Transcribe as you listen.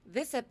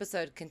This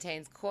episode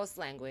contains coarse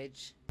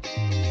language.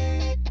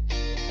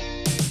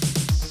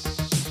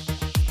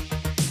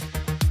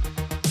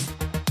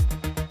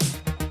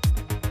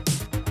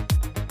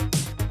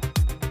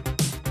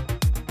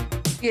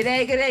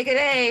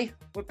 G'day.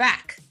 We're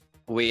back.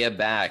 We are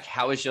back.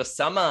 How was your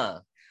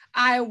summer?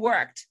 I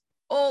worked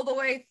all the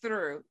way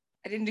through.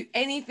 I didn't do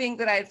anything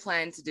that I had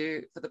planned to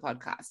do for the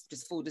podcast.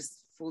 Just full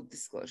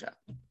disclosure.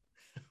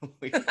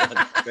 We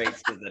got straight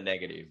to the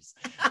negatives.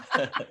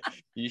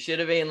 You should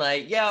have been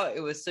like, yeah,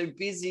 it was so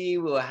busy.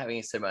 We were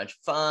having so much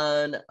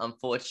fun.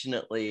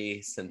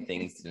 Unfortunately, some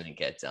things didn't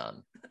get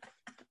done.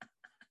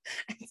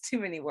 It's too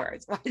many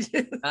words.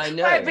 I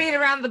know. Why beat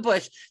around the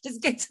bush?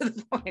 Just get to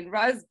the point.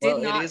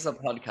 It is a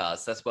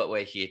podcast. That's what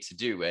we're here to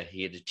do. We're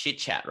here to chit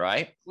chat,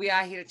 right? We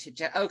are here to chit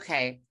chat.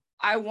 Okay.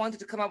 I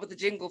wanted to come up with a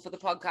jingle for the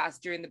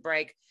podcast during the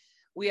break.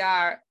 We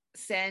are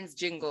sans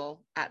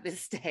jingle at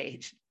this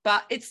stage,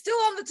 but it's still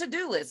on the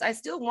to-do list. I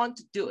still want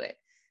to do it.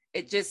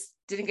 It just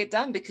didn't get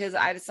done because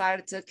I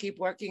decided to keep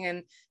working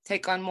and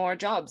take on more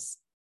jobs,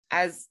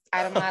 as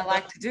Adam and I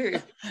like to do.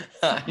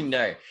 I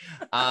know.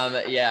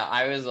 Yeah,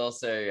 I was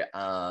also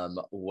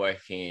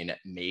working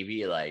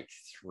maybe like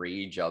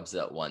 3 jobs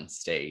at one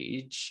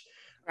stage,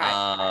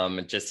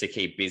 right. Just to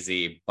keep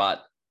busy.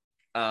 But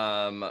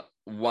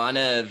one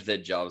of the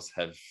jobs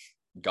have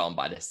gone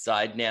by the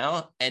side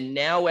now, and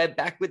now we're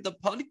back with the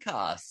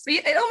podcast.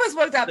 It almost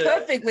worked out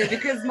perfectly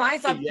because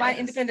my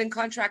independent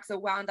contracts are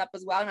wound up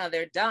as well. Now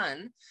they're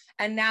done,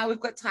 and now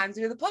we've got time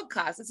to do the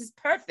podcast. This is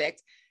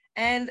perfect.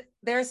 And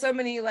there are so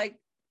many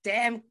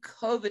damn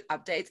COVID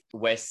updates.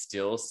 We're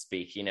still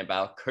speaking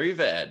about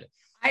COVID.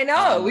 I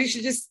know. We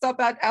should just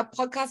stop out. Our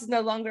podcast is no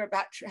longer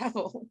about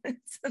travel.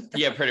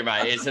 Yeah, pretty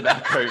much. It's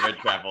about COVID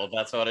travel.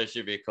 That's what it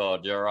should be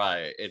called. You're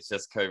right. It's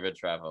just COVID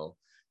travel.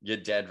 You're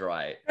dead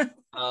right.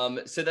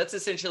 So that's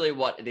essentially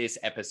what this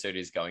episode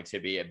is going to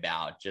be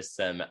about. Just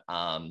some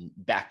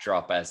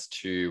backdrop as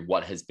to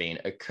what has been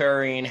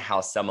occurring,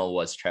 how summer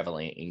was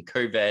traveling in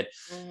COVID,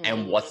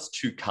 and what's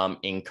to come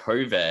in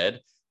COVID.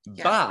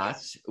 Yeah.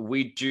 But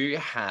we do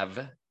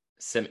have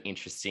some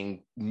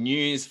interesting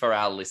news for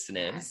our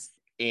listeners. Yes.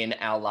 In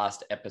our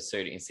last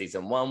episode in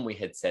season 1, we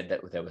had said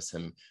that there were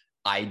some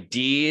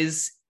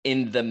ideas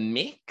in the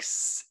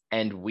mix,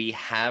 and we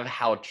have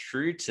held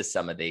true to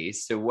some of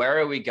these. So where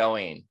are we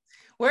going?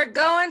 We're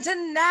going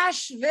to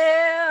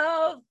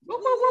Nashville.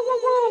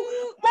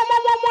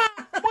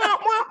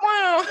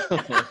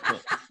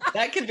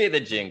 That could be the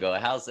jingle.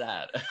 How's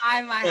that?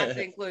 I might have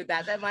to include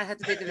that. That might have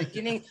to be the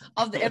beginning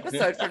of the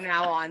episode from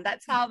now on.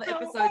 That's how the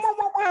episodes.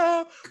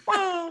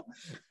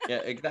 Yeah,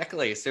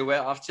 exactly. So we're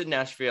off to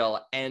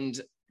Nashville,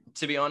 and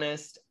to be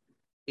honest,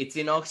 it's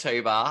in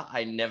October.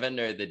 I never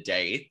know the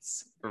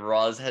dates.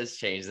 Roz has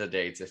changed the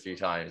dates a few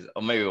times,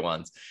 or maybe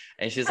once.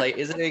 And she's like,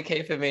 is it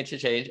okay for me to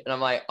change? And I'm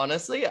like,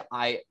 honestly,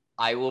 I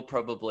will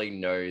probably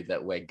know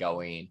that we're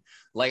going.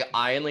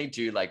 I only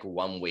do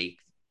 1 week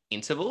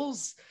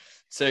intervals.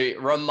 So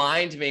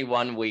remind me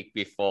 1 week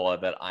before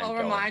that I'll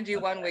remind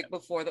you 1 week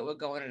before that we're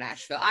going to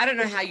Nashville. I don't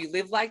know how you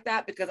live like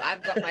that because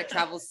I've got my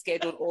travel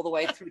scheduled all the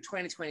way through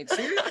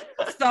 2022.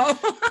 So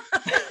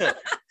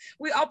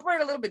we operate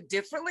a little bit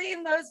differently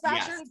in those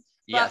fashions.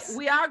 Yes. But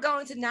we are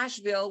going to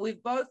Nashville.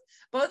 We've both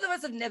of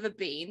us have never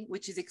been,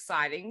 which is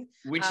exciting.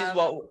 Which is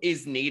what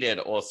is needed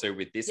also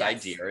with this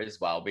idea as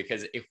well,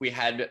 because if we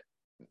had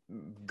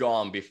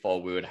gone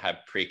before, we would have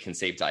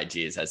preconceived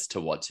ideas as to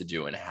what to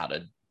do and how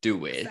to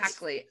do it.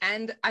 Exactly.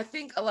 And I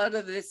think a lot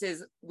of this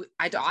is,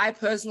 I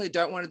personally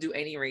don't want to do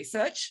any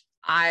research.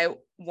 I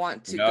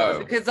want to go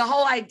because the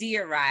whole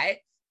idea, right,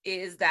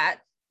 is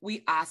that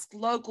we ask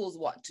locals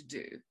what to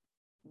do.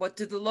 What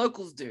do the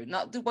locals do?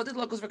 Not what do the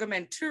locals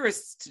recommend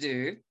tourists to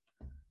do,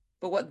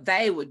 but what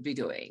they would be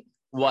doing.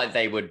 What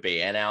they would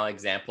be. And our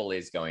example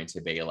is going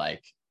to be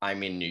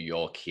I'm in New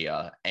York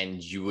here,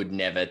 and you would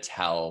never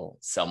tell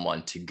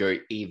someone to go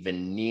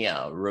even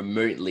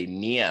remotely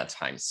near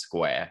Times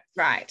Square.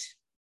 Right.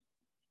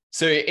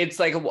 So it's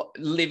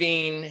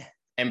living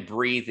and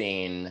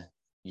breathing,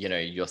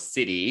 your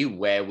city.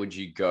 Where would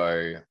you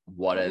go?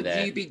 What would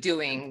you be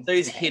doing?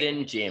 Those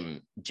hidden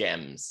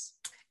gems.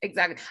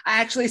 Exactly.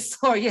 I actually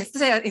saw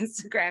yesterday on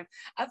Instagram,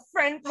 a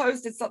friend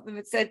posted something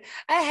that said,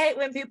 I hate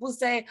when people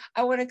say,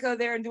 I want to go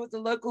there and do what the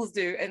locals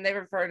do. And they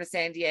refer to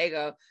San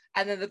Diego.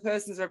 And then the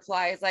person's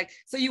reply is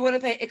so you want to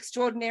pay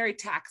extraordinary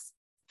tax,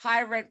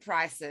 high rent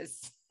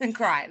prices, and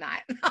cry at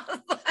night.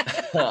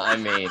 I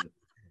mean,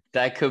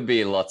 that could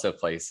be lots of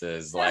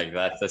places.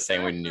 That's the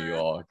same with New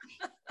York.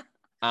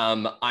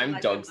 I'm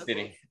dog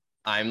sitting.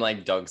 I'm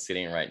dog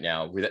sitting right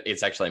now.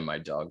 It's actually my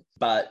dog.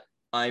 But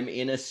I'm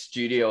in a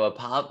studio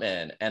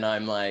apartment, and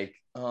I'm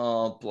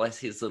oh, bless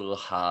his little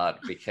heart,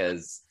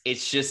 because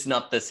it's just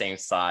not the same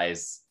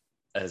size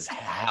as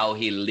how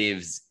he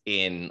lives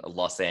in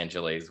Los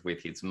Angeles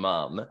with his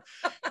mum.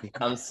 He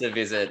comes to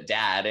visit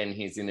dad, and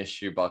he's in a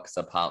shoebox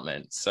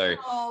apartment. So,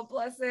 oh,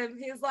 bless him.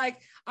 He's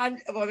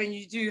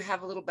you do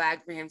have a little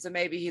bag for him, so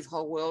maybe his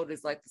whole world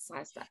is the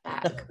size of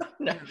that bag.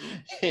 No,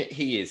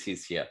 he is.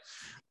 He's here.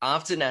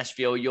 after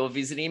Nashville, you're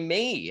visiting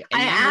me,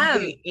 and I you am.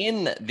 will be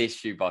in this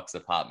shoebox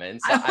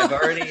apartment. So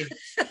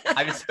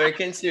I've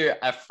spoken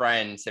to a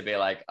friend to be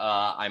like,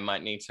 I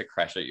might need to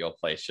crash at your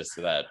place just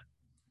so that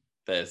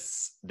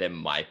there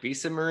might be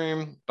some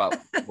room, but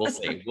we'll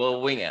see.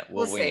 We'll wing it.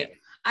 We'll wing it.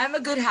 I'm a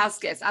good house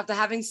guest. After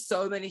having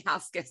so many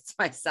house guests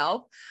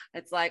myself,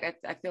 it's like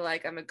I feel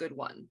like I'm a good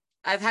one.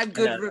 I've had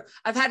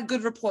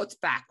good reports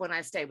back when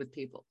I stay with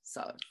people.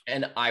 So,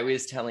 and I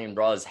was telling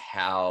Roz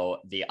how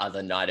the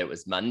other night it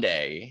was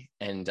Monday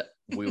and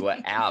we were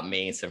out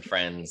meeting some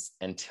friends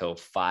until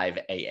 5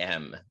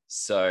 a.m.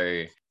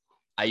 So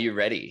are you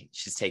ready?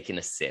 She's taking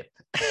a sip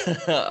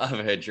of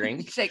her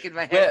drink. Shaking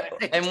my head.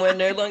 And we're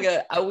no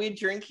longer, are we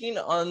drinking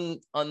on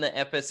the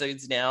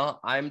episodes now?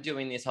 I'm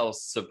doing this whole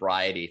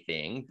sobriety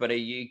thing, but are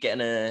you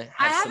gonna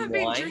have some wine? I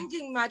haven't been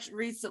drinking much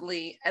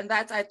recently. And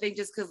that's, I think,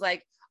 just because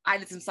like I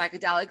did some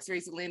psychedelics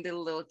recently and did a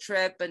little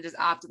trip. And just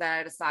after that,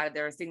 I decided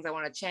there are things I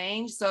want to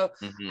change. So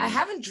I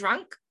haven't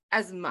drunk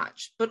as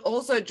much, but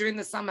also during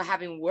the summer,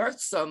 having worked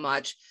so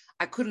much,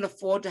 I couldn't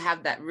afford to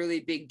have that really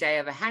big day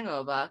of a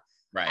hangover.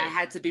 Right. I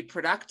had to be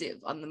productive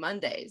on the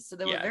Mondays. So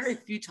there were very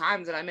few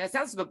times that, I mean, it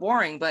sounds super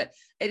boring, but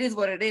it is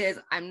what it is.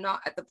 I'm not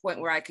at the point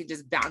where I could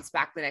just bounce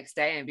back the next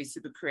day and be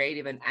super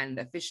creative and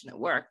efficient at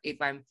work if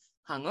I'm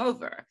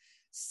hungover.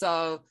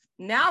 So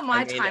now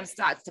my time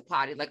starts to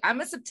party. Like I'm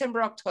a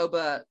September,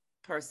 October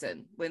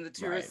person when the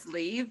tourists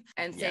leave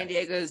and San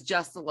Diego is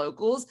just the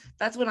locals.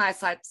 That's when I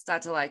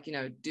start to like,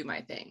 do my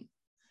thing.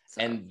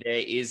 So. And there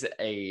is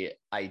a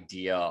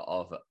idea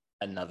of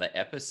another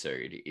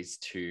episode is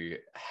to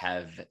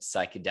have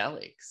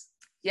psychedelics.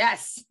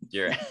 Yes.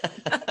 Yeah.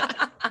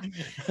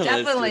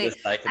 Definitely.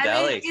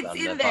 Psychedelics it's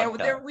in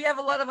there. We have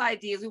a lot of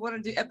ideas. We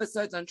want to do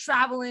episodes on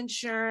travel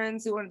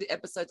insurance. We want to do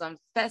episodes on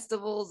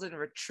festivals and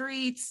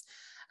retreats.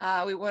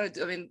 We want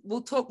to do,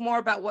 we'll talk more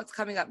about what's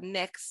coming up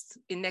next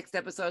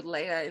episode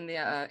later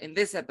in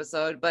this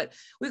episode, but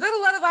we've got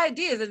a lot of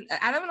ideas, and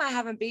Adam and I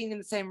haven't been in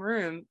the same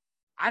room.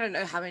 I don't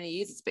know how many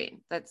years it's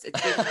been. It's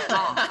been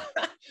long.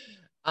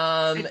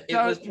 It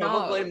was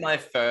probably my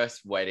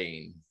first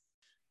wedding.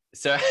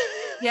 So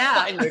yeah,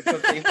 I know for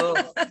people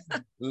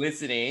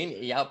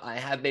listening, yep, I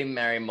have been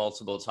married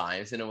multiple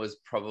times, and it was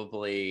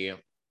probably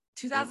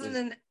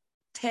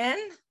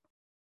 2010,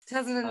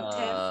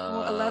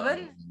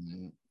 11.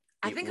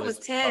 I think it was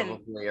 10.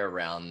 Probably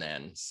around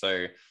then.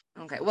 So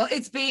okay, well,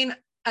 it's been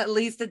at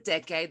least a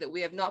decade that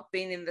we have not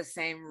been in the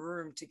same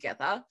room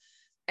together,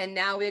 and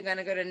now we're going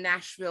to go to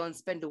Nashville and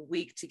spend a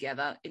week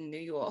together in New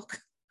York.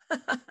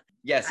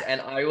 Yes, and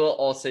I will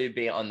also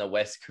be on the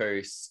West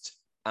Coast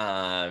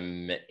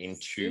in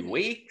 2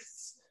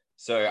 weeks.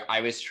 So I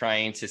was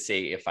trying to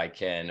see if I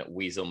can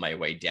weasel my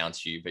way down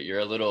to you, but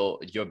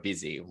you're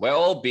busy. We're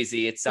all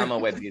busy. It's summer,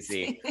 we're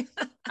busy.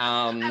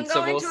 I'm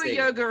going to a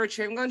yoga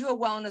retreat. I'm going to a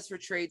wellness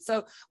retreat.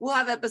 So we'll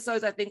have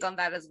episodes, I think, on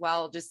that as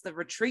well. Just the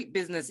retreat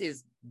business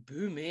is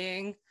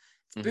booming.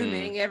 It's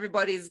booming.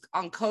 Everybody's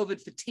on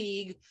COVID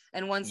fatigue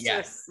and wants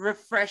to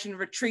refresh and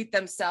retreat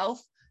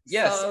themselves.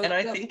 Yes, so, and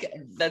I think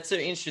that's an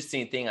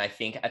interesting thing. I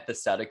think at the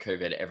start of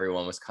COVID,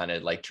 everyone was kind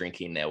of like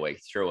drinking their way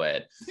through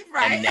it.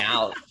 Right. And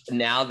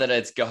now that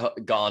it's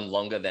gone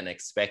longer than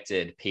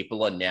expected,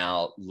 people are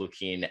now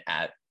looking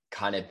at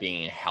kind of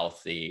being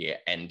healthy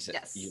and,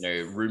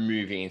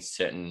 removing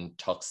certain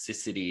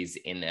toxicities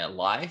in their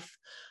life.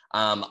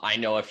 I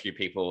know a few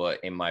people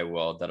in my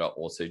world that are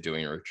also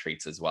doing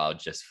retreats as well,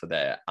 just for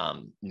their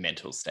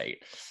mental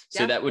state.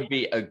 So that would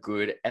be a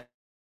good, of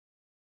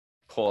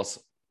course,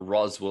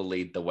 Roz will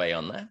lead the way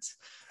on that.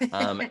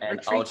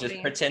 And I'll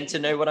just pretend to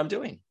know what I'm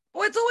doing.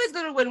 Well, it's always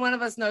good when one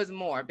of us knows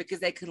more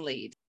because they can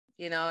lead.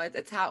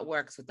 It's how it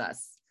works with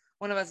us.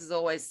 One of us is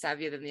always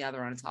savvier than the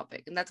other on a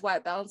topic. And that's why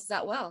it balances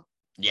out well.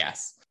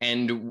 Yes.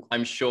 And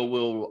I'm sure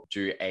we'll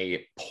do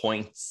a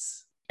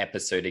points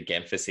episode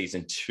again for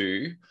season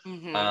 2.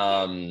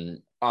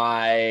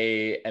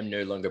 I am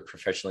no longer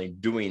professionally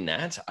doing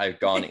that. I've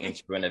gone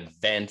into an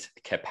event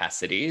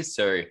capacity.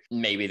 So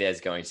maybe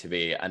there's going to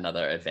be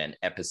another event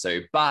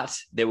episode, but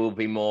there will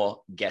be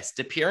more guest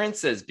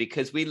appearances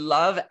because we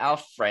love our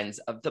friends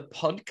of the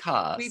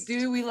podcast. We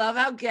do. We love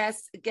our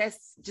guests.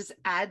 Guests just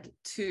add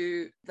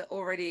to the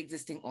already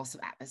existing awesome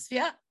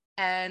atmosphere.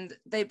 And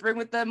they bring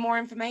with them more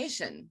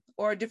information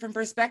or a different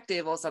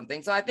perspective or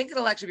something. So I think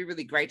it'll actually be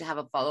really great to have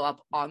a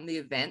follow-up on the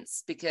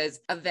events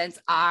because events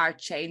are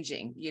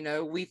changing.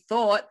 We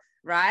thought,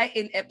 right,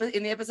 in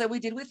the episode we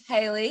did with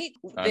Haley,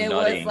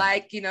 was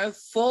like,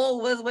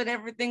 fall was when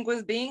everything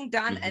was being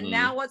done. And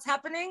now what's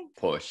happening?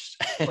 Pushed.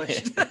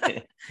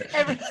 The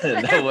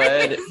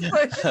word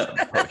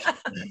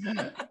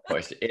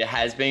pushed. It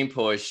has been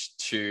pushed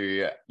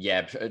to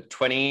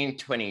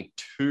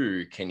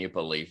 2022. Can you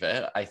believe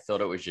it? I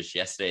thought it was just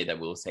yesterday that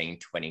we were saying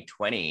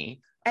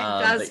 2020. It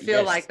does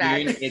feel like that.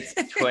 It's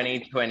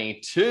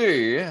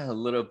 2022, a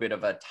little bit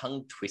of a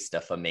tongue twister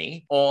for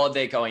me. Or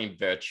they're going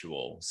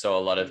virtual. So a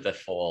lot of the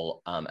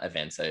fall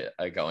events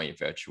are going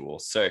virtual.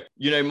 So,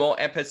 more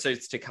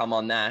episodes to come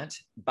on that.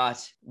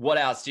 But what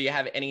else? Do you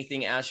have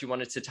anything else you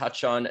wanted to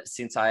touch on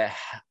since our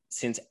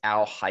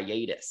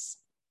hiatus?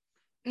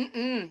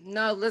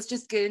 No, let's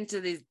just get into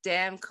these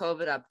damn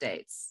COVID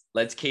updates.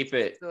 Let's keep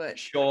it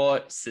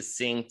short,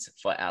 succinct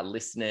for our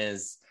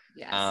listeners.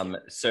 Yes.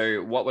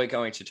 So what we're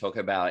going to talk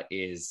about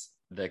is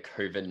the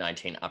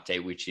COVID-19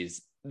 update, which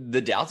is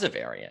the Delta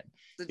variant.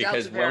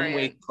 Because when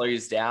we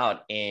closed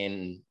out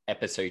in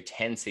episode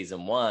 10,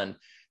 season 1,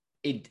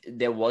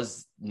 there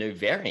was no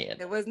variant.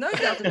 There was no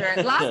Delta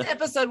variant. Last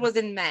episode was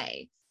in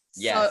May.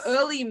 Yes. So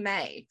early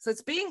May. So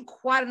it's been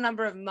quite a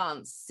number of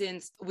months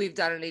since we've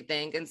done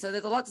anything. And so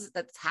there's a lot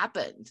that's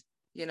happened.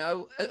 You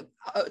know,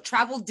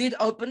 travel did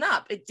open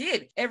up. It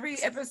did. Every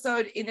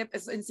episode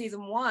in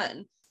season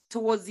 1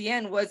 towards the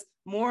end was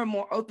more and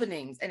more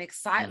openings and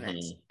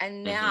excitement.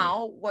 And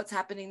now what's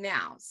happening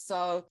now?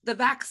 So the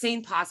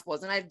vaccine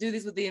passports, and I do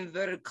this with the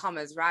inverted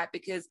commas, right?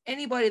 Because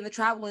anybody in the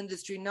travel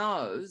industry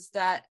knows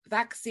that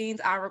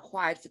vaccines are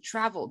required for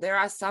travel. There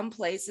are some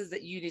places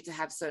that you need to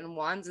have certain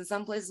ones and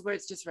some places where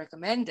it's just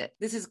recommended.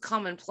 This is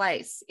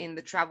commonplace in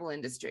the travel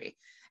industry.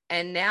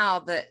 And now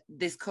that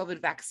this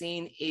COVID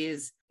vaccine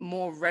is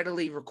more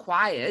readily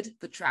required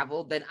for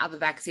travel than other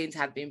vaccines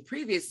have been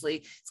previously,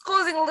 it's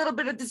causing a little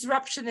bit of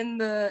disruption in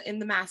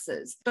the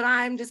masses. But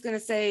I'm just going to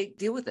say,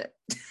 deal with it.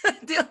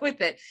 Deal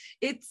with it.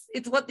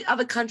 It's what the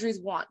other countries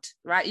want,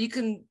 right? You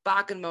can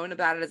bark and moan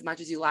about it as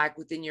much as you like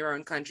within your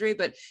own country,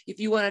 but if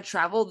you want to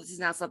travel, this is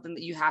now something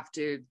that you have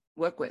to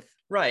work with.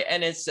 Right.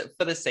 And it's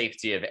for the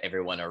safety of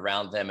everyone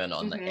around them and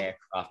on the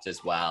aircraft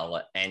as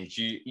well. And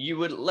you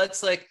would,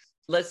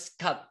 let's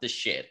cut the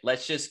shit.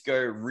 Let's just go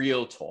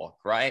real talk,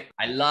 right?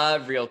 I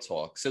love real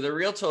talk. So the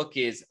real talk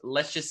is,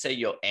 let's just say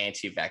you're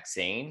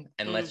anti-vaccine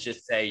and let's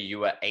just say you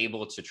were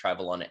able to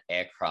travel on an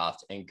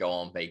aircraft and go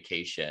on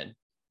vacation.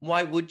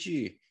 Why would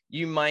you?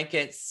 You might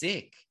get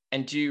sick.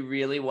 And do you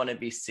really want to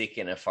be sick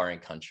in a foreign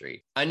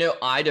country? I know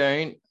I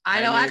don't.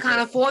 I know I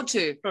can't afford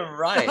to.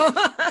 Right.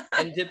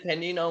 And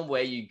depending on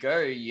where you go,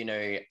 you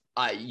know,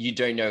 you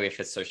don't know if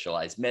it's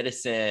socialized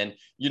medicine.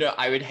 You know,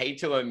 I would hate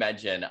to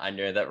imagine, I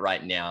know that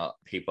right now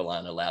people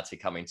aren't allowed to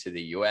come into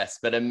the US,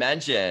 but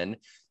imagine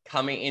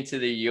coming into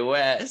the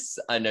US.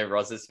 I know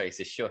Roz's face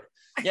is shook.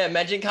 Yeah,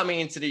 imagine coming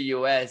into the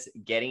US,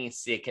 getting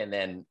sick, and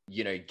then,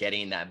 you know,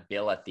 getting that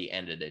bill at the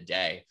end of the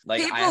day.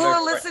 Like, people who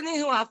are listening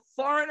who are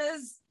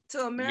foreigners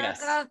to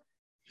America,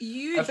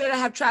 you better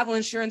have travel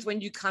insurance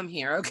when you come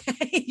here,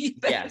 okay? You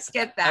better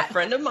get that. A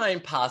friend of mine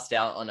passed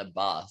out on a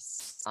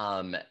bus,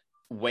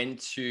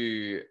 went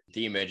to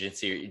the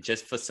emergency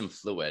just for some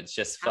fluids,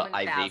 just for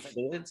IV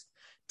fluids,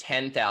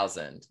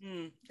 10,000.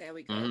 There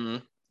we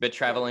go. But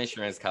travel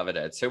insurance covered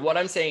it. So what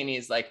I'm saying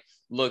is, like,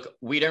 look,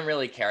 we don't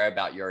really care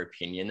about your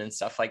opinion and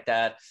stuff like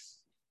that.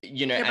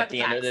 You know, at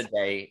the end of the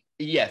day,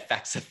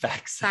 facts are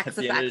facts. Facts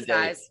are facts,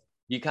 guys.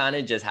 You kind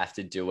of just have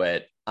to do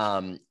it.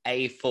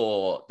 A,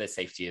 for the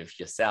safety of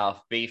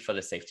yourself, B, for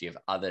the safety of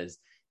others,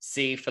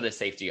 C, for the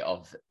safety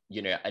of,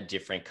 you know, a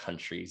different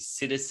country's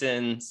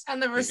citizens.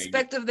 And the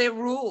respect of their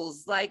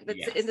rules. Like, at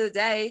the end of the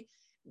day,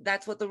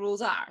 that's what the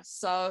rules are.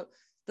 So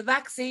the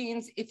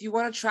vaccines, if you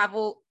want to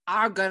travel,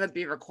 are going to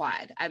be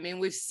required. I mean,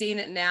 we've seen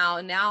it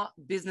now. Now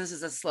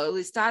businesses are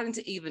slowly starting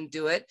to even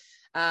do it.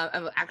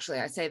 Actually,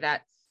 I say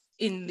that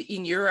in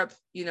Europe,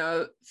 you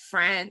know,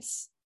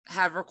 France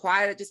have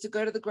required it just to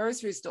go to the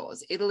grocery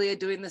stores. Italy are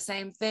doing the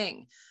same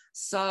thing.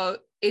 So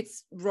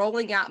it's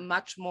rolling out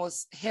much more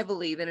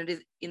heavily than it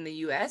is in the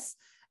US.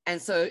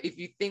 And so if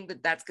you think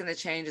that that's going to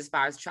change as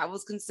far as travel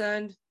is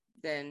concerned,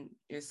 then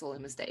you're sorely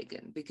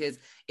mistaken. Because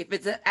if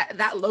it's at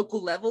that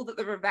local level that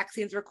the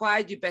vaccine's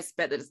required, you best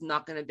bet that it's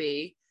not going to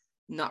be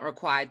not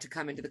required to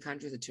come into the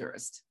country as a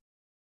tourist.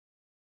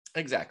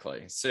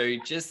 Exactly. So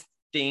just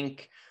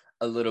think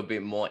a little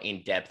bit more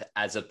in depth,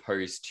 as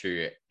opposed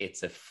to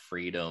it's a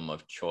freedom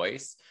of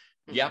choice.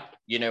 Yep.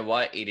 You know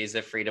what? It is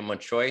a freedom of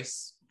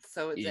choice.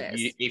 So it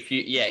is. If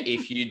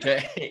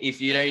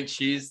you don't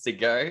choose to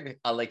go,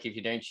 like if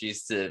you don't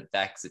choose to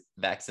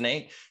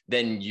vaccinate,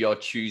 then you're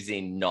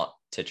choosing not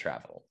to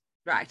travel.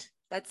 Right.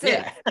 That's it.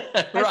 Yeah.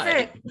 That's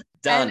right. it.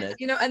 Done. And,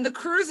 you know, and the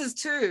cruises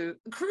too.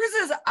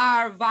 Cruises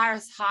are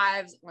virus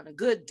hives on a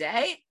good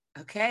day.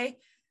 Okay.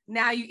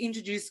 Now you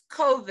introduce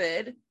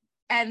COVID,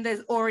 and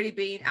there's already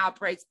been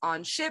outbreaks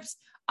on ships.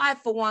 I,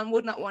 for one,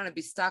 would not want to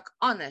be stuck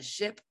on a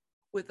ship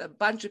with a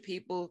bunch of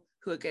people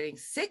who are getting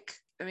sick.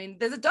 I mean,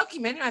 there's a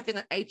documentary, I think,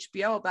 on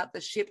HBO about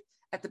the ship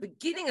at the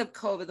beginning of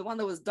COVID, the one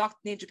that was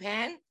docked near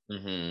Japan.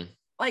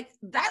 Like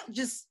that,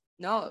 just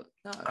no.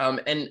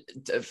 And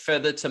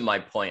further to my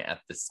point at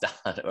the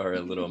start, or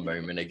a little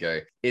moment ago,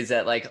 is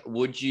that, like,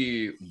 would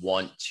you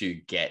want to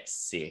get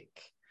sick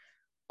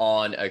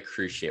on a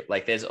cruise ship?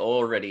 Like, there's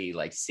already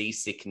like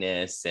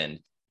seasickness and,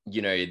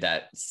 you know,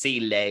 that sea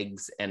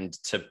legs, and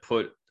to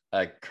put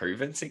a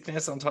COVID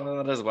sickness on top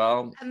of that as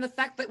well. And the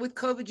fact that with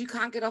COVID, you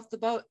can't get off the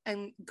boat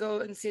and go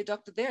and see a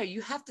doctor there.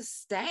 You have to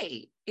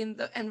stay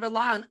and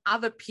rely on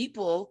other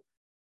people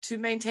to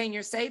maintain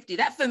your safety.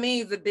 That for me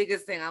is the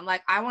biggest thing. I'm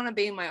like, I want to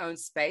be in my own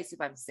space if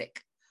I'm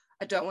sick.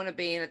 I don't want to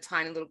be in a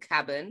tiny little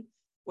cabin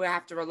where I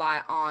have to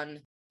rely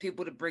on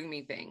people to bring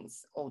me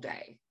things all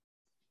day.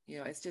 You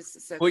know, it's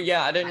just so. Well,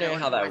 yeah, I don't know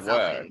how that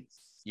works.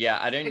 Yeah,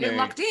 I don't know. You're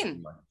locked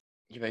in.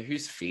 Yeah, but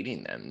who's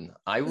feeding them?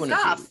 I The wouldn't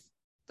staff. be.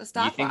 The You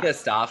staff think are. the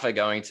staff are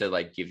going to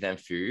like give them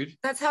food?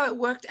 That's how it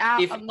worked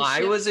out If on the I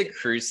ship. was a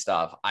cruise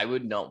staff, I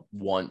would not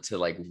want to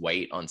like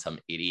wait on some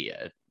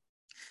idiot.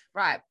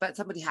 Right, but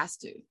somebody has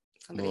to.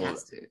 Somebody Well,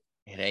 has to.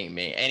 it ain't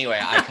me. Anyway,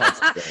 I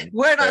can't swim.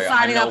 We're not so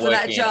signing I'm up not for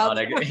that working job.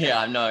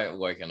 I'm not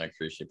working on a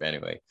cruise ship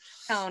anyway.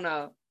 Hell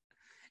no.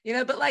 You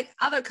know, but like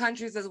other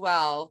countries as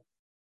well,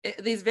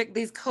 these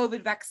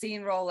COVID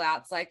vaccine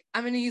rollouts, like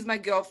I'm going to use my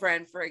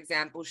girlfriend, for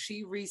example.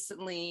 She's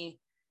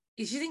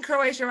in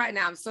Croatia right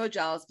now. I'm so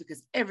jealous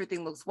because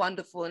everything looks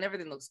wonderful and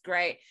everything looks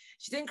great.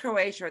 She's in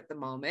Croatia at the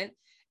moment,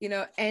 you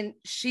know, and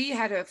she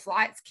had her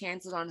flights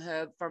canceled on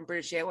her from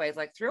British Airways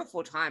like 3 or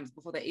 4 times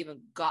before they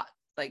even got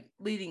like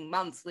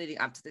months leading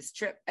up to this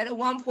trip. And at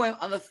one point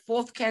on the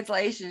 4th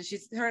cancellation,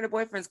 her and her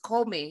boyfriends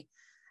called me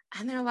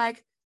and they're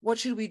like, what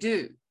should we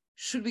do?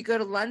 Should we go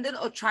to London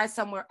or try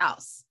somewhere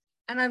else?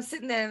 And I'm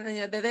sitting there and,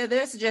 you know,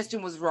 their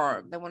suggestion was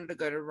Rome. They wanted to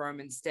go to Rome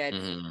instead.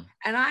 Mm-hmm.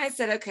 And I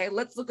said, okay,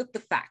 let's look at the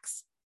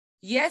facts.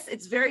 Yes,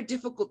 it's very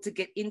difficult to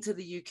get into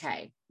the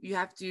UK. You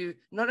have to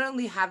not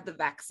only have the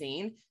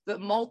vaccine,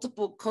 but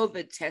multiple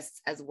COVID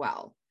tests as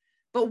well.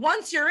 But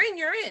once you're in,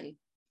 you're in.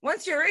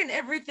 Once you're in,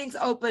 everything's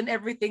open,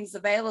 everything's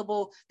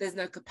available. There's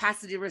no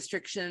capacity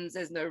restrictions.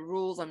 There's no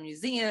rules on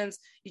museums.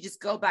 You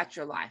just go about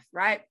your life,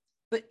 right?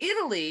 But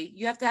Italy,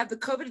 you have to have the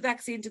COVID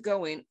vaccine to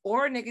go in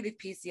or a negative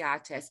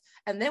PCR test.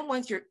 And then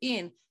once you're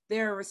in,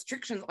 there are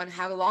restrictions on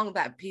how long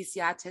that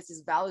PCR test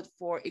is valid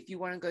for if you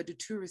want to go do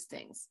tourist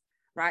things,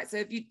 right? So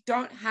if you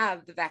don't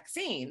have the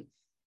vaccine,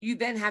 you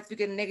then have to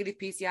get a negative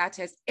PCR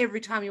test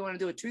every time you want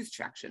to do a tourist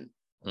attraction.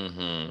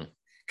 Mm-hmm.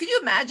 Can you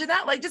imagine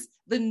that? Like just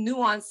the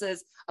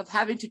nuances of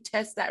having to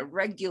test that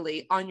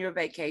regularly on your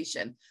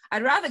vacation.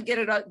 I'd rather get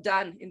it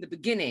done in the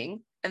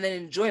beginning and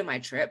then enjoy my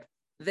trip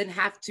than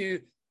have to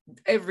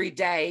every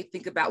day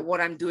think about what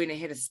I'm doing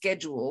ahead of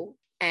schedule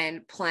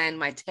and plan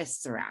my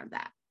tests around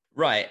that.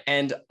 Right.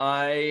 And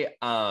I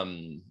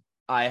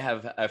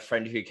have a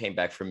friend who came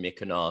back from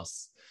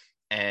Mykonos,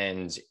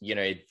 and you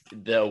know,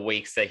 the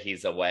weeks that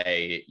he's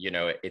away, you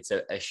know, it's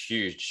a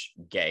huge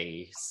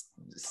gay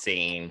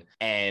scene.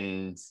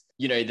 And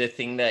you know, the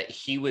thing that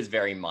he was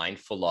very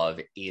mindful of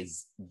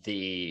is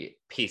the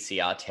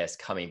PCR test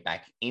coming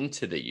back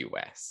into the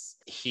US.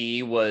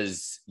 He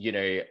was, you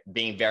know,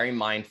 being very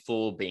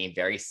mindful, being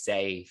very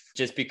safe,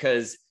 just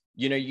because,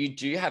 you know, you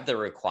do have the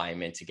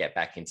requirement to get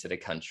back into the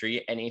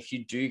country. And if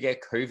you do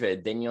get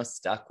COVID, then you're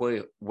stuck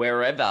with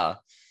wherever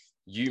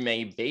you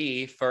may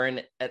be for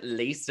at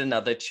least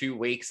another 2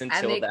 weeks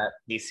until that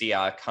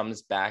PCR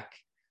comes back.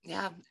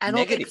 Yeah. And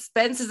negative. All the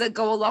expenses that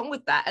go along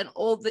with that and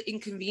all the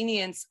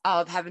inconvenience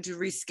of having to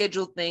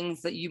reschedule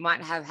things that you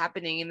might have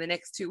happening in the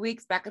next 2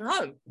 weeks back at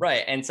home.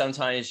 Right. And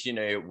sometimes, you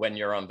know, when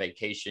you're on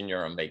vacation,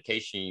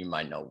 you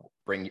might not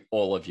bring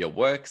all of your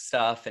work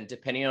stuff. And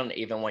depending on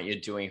even what you're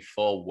doing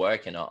for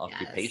work and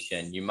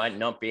occupation, you might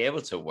not be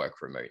able to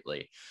work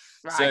remotely.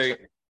 Right. So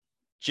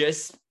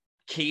just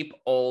keep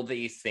all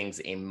these things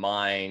in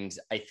mind.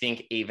 I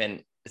think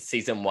even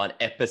season 1,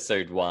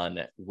 episode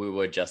 1, we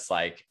were just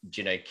like,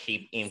 you know,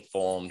 keep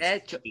informed.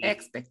 Set your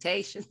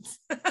expectations.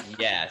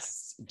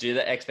 Yes, do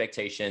the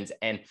expectations.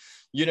 And,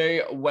 you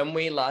know, when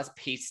we last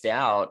pieced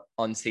out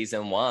on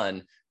season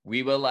 1,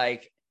 we were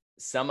like,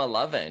 summer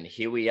loving,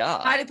 here we are.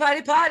 Party,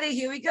 party, party,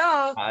 here we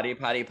go. Party,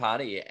 party,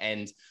 party.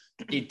 And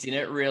it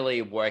didn't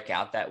really work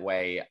out that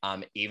way,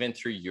 even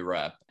through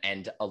Europe.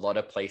 And a lot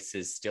of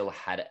places still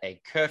had a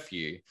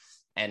curfew,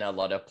 and a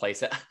lot of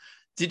places...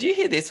 Did you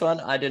hear this one?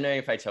 I don't know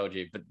if I told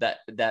you, but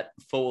that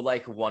for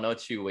like 1 or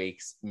 2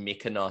 weeks,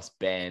 Mykonos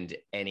banned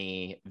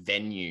any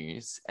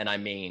venues. And I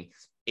mean,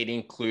 it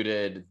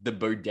included the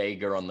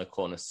bodega on the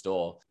corner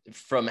store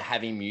from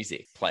having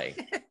music play.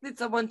 Did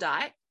someone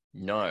die?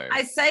 No.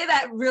 I say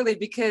that really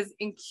because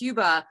in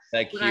Cuba,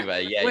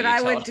 when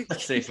I went to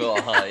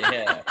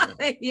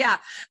Cuba, yeah,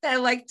 there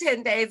are like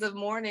 10 days of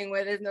mourning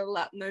where there's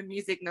no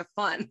music, no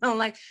fun. I'm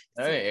like,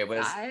 no,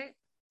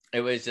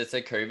 it was just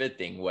a COVID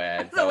thing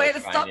where it's a way to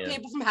stop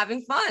people from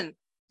having fun.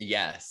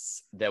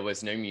 Yes, there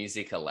was no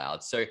music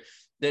allowed. So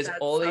there's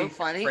all these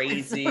funny.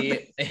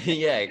 crazy,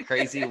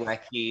 crazy,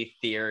 wacky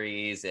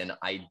theories and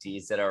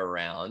ideas that are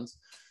around.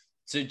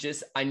 So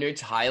I know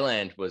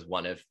Thailand was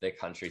one of the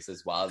countries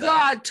as well.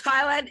 God,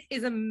 Thailand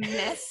is a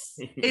mess.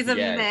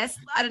 Mess.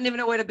 I don't even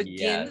know where to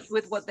begin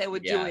with what they were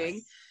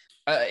doing.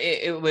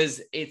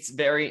 It's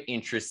very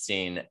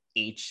interesting,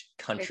 each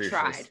country's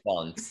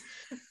response.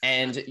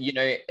 And, you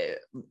know,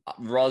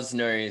 Roz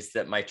knows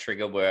that my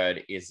trigger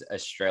word is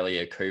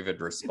Australia COVID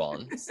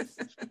response.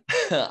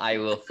 I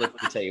will flip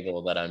the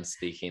table that I'm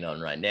speaking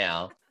on right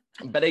now.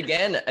 But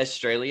again,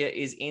 Australia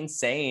is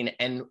insane.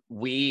 And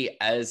we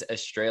as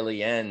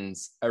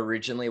Australians,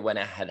 originally when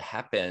it had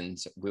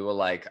happened, we were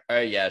like, oh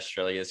yeah,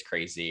 Australia is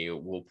crazy.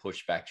 We'll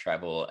push back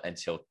travel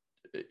until,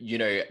 you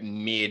know,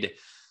 mid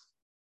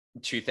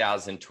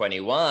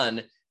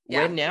 2021.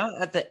 We're now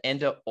at the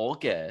end of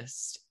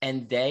August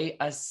and they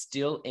are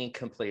still in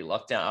complete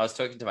lockdown. I was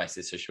talking to my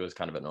sister. She was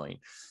kind of annoying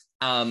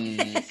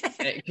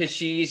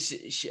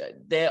because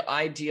their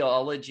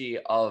ideology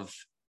of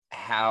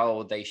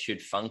how they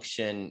should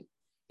function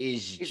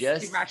is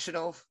just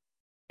irrational.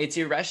 It's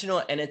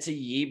irrational, and it's a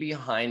year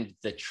behind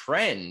the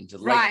trend.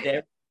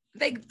 Right.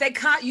 They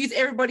can't use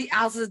everybody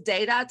else's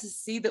data to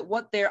see that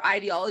what their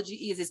ideology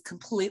is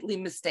completely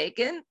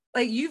mistaken.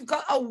 Like, you've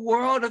got a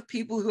world of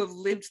people who have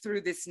lived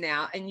through this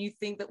now, and you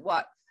think that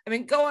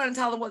go on and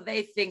tell them what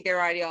they think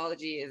their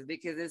ideology is,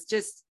 because it's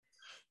just.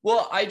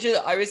 Well,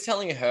 I was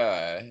telling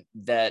her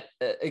that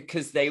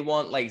because they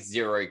want like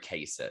 0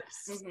 cases.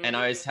 Mm-hmm. And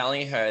I was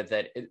telling her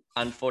that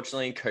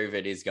unfortunately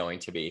COVID is going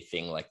to be a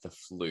thing like the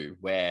flu,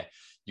 where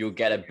you'll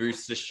get a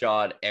booster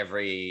shot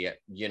every,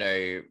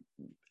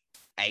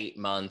 8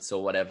 months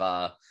or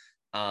whatever.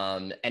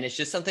 And it's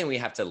just something we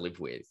have to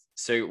live with.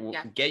 So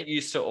get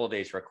used to all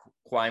these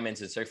requirements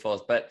and so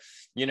forth. But,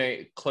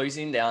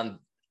 closing down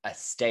a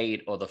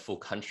state or the full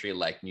country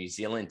like New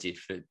Zealand did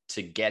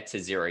to get to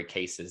 0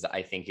 cases,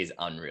 I think is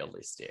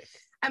unrealistic.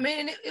 I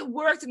mean, it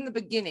worked in the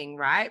beginning,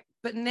 right?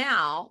 But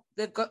now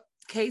they've got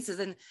cases,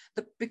 and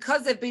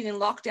because they've been in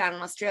lockdown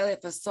in Australia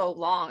for so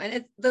long,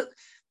 and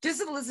just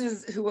the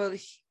listeners who are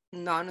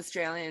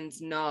non-Australians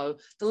know,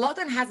 the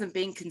lockdown hasn't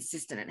been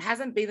consistent. It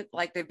hasn't been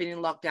like they've been in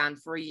lockdown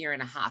for a year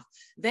and a half.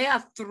 They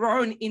are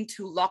thrown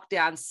into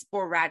lockdown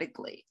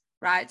sporadically,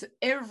 right? So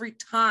every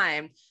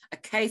time a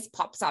case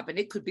pops up, and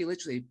it could be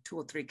literally 2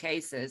 or 3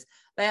 cases,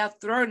 they are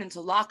thrown into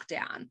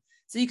lockdown.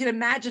 So you can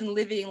imagine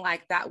living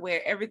like that,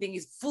 where everything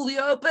is fully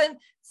open,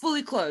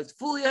 fully closed,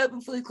 fully open,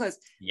 fully closed.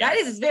 Yes. That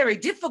is very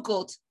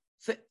difficult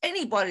for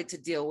anybody to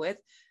deal with.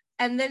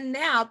 And then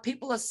now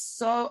people are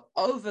so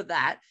over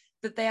that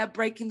they are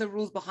breaking the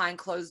rules behind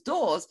closed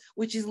doors,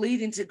 which is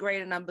leading to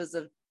greater numbers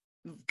of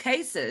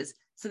cases.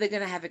 So they're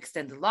going to have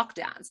extended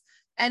lockdowns.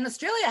 And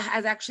Australia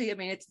has actually,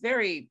 it's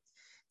very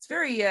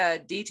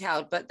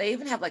detailed, but they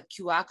even have like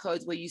QR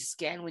codes where you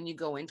scan when you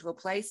go into a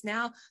place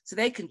now. So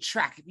they can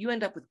track, if you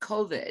end up with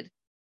COVID,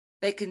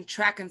 they can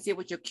track and see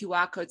what your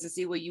QR codes and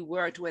see where you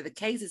were to where the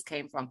cases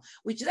came from,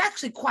 which is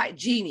actually quite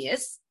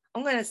genius.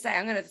 I'm going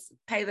to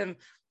pay them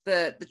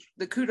the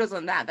kudos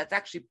on that. That's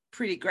actually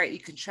pretty great. You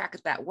can track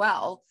it that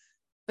well.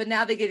 But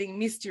now they're getting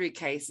mystery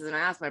cases. And I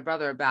asked my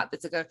brother about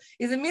this. I go,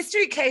 is a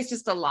mystery case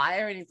just a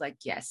liar? And he's like,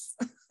 yes.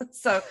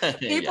 So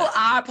people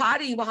are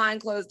partying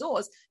behind closed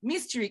doors.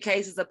 Mystery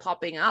cases are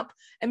popping up.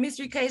 And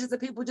mystery cases are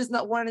people just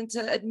not wanting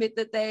to admit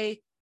that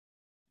they,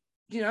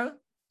 did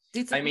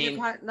something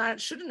they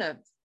shouldn't have.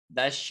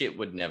 That shit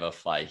would never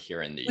fly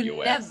here in the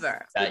US.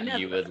 Never.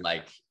 You would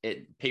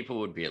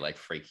people would be like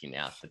freaking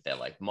out that they're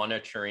like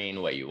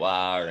monitoring where you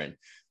are and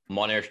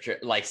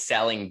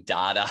selling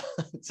data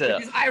to.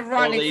 It's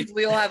ironic,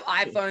 we all have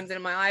iPhones,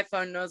 and my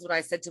iPhone knows what I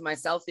said to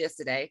myself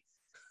yesterday.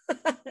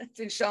 It's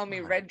been showing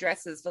me red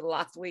dresses for the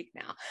last week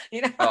now.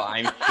 Oh,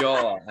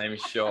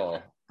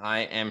 I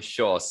am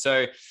sure.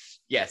 So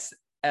yes,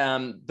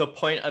 the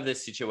point of the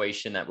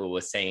situation that we were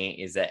saying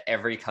is that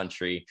every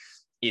country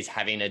is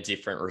having a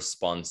different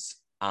response,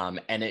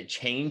 and it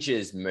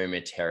changes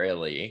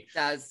momentarily. It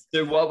does.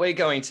 So what we're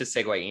going to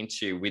segue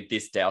into with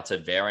this Delta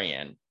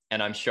variant,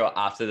 and I'm sure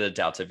after the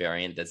Delta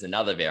variant, there's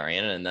another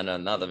variant, and then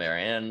another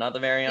variant, and another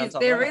variant.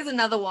 There is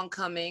another one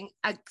coming.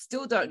 I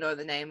still don't know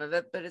the name of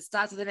it, but it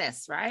starts with an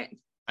S, right?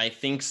 I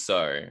think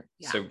so.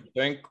 Yeah. So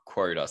don't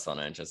quote us on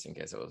it just in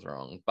case it was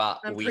wrong.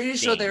 But I'm pretty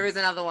sure there is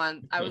another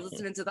one. I was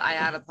listening to the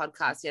IATA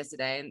podcast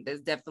yesterday, and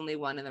there's definitely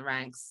one in the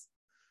ranks.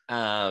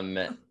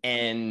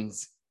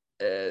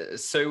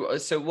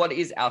 So what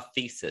is our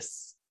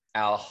thesis,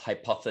 our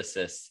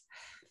hypothesis?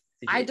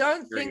 I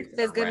don't think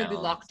there's going to be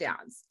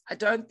lockdowns. I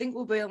don't think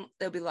there'll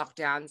be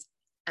lockdowns.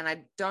 And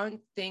I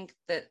don't think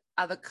that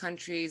other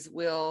countries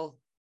will.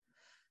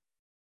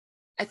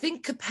 I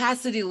think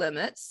capacity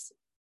limits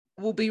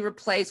will be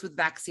replaced with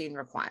vaccine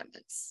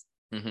requirements.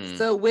 Mm-hmm.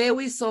 So where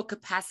we saw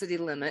capacity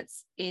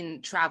limits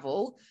in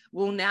travel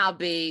will now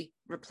be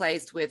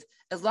replaced with,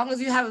 as long as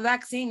you have a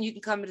vaccine, you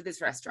can come into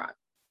this restaurant.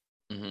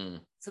 Mm-hmm.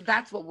 So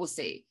that's what we'll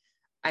see.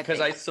 Because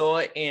I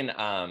saw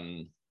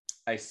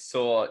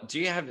do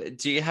you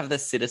have the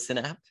Citizen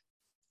app?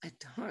 I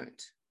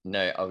don't.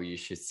 No. Oh, you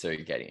should so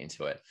get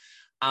into it.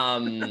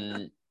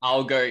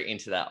 I'll go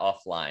into that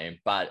offline,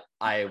 but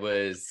I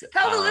was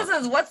tell the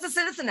listeners, what's the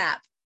Citizen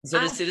app? So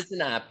the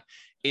Citizen app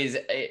is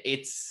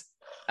it's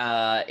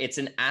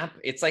an app.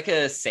 It's like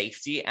a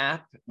safety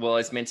app. Well,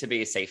 it's meant to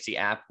be a safety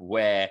app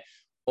where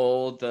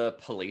all the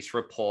police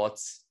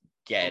reports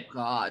get. Oh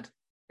God.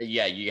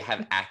 Yeah, you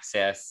have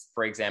access.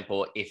 For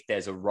example, if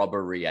there's a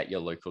robbery at your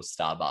local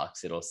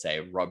Starbucks, it'll say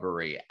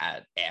robbery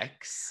at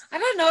X. I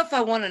don't know if I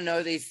want to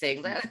know these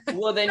things.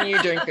 Well, then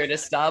you don't go to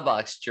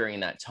Starbucks during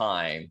that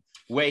time.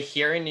 Where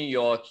here in New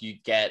York, you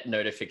get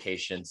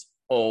notifications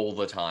all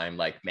the time,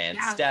 like man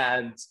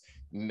stabbed,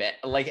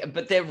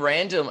 but they're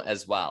random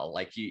as well.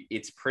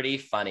 It's pretty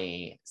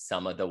funny,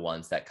 some of the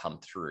ones that come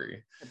through.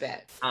 I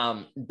bet.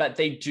 But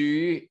they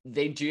do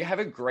have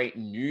a great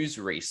news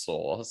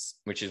resource,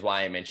 which is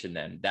why I mentioned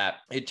them, that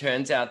it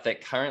turns out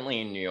that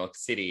currently in New York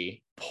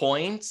City,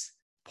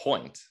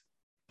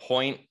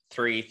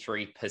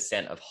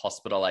 0.33% of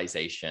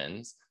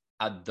hospitalizations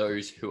are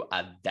those who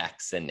are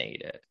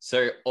vaccinated.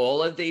 So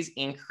all of these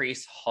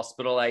increased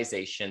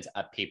hospitalizations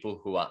are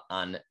people who are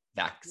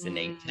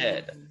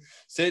unvaccinated.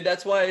 So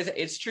that's why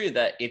it's true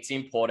that it's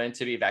important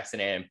to be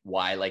vaccinated.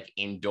 Why, like,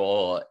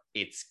 indoor,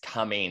 it's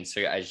coming.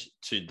 So as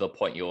to the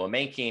point you were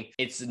making,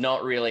 it's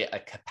not really a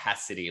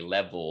capacity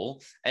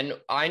level. And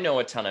I know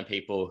a ton of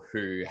people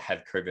who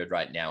have COVID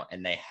right now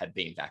and they have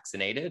been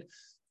vaccinated.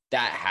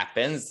 That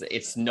happens.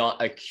 It's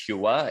not a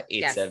cure,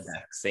 it's a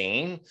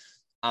vaccine.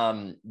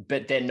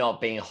 But they're not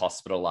being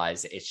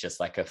hospitalized. It's just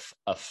like a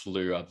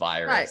flu, a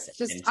virus. Right,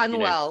 just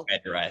unwell.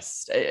 Bed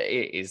rest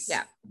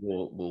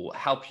will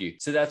help you.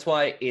 So that's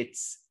why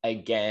it's,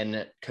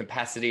 again,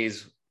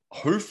 capacities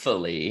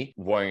hopefully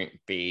won't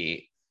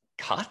be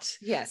cut.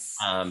 Yes.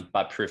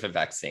 By proof of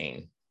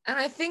vaccine. And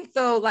I think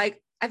though,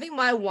 like, I think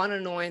my one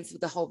annoyance with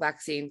the whole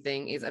vaccine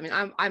thing is, I mean,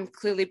 I'm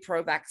clearly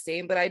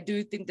pro-vaccine, but I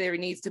do think there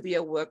needs to be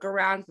a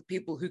workaround for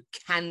people who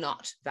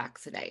cannot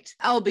vaccinate,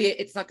 albeit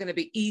it's not going to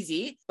be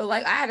easy. But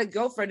like, I had a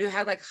girlfriend who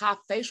had like half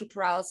facial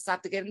paralysis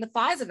after getting the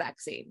Pfizer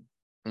vaccine.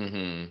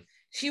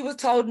 She was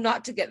told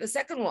not to get the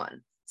second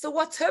one. So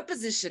what's her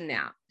position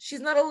now? She's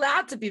not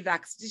allowed to be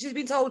vaccinated. She's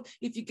been told,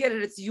 if you get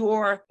it, it's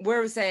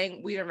we're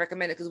saying we don't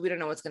recommend it because we don't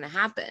know what's going to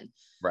happen.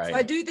 Right. So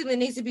I do think there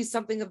needs to be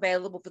something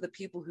available for the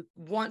people who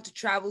want to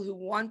travel, who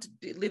want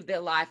to live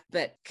their life,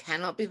 but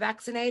cannot be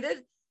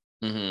vaccinated.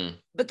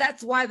 But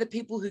that's why the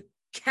people who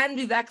can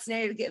be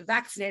vaccinated get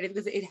vaccinated,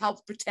 because it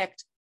helps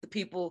protect the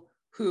people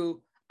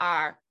who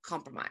are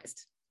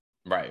compromised.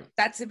 Right.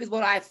 That's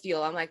what I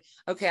feel. I'm like,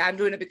 okay, I'm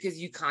doing it because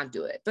you can't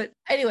do it. But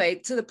anyway,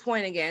 to the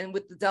point again,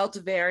 with the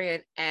Delta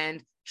variant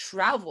and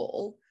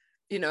travel,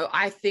 you know,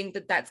 I think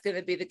that that's going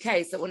to be the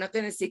case, that we're not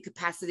going to see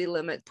capacity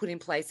limits put in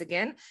place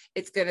again.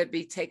 It's going to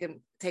be taken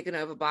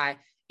over by,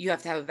 you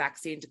have to have a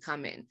vaccine to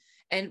come in.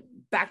 And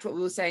back to what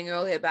we were saying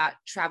earlier about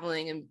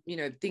traveling and, you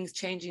know, things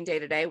changing day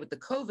to day with the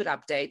COVID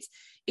updates,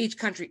 each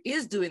country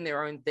is doing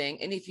their own thing.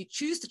 And if you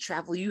choose to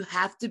travel, you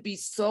have to be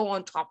so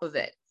on top of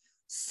it.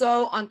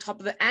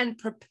 And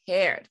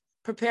prepared.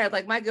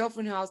 Like my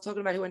girlfriend who I was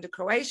talking about, who went to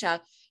Croatia,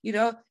 you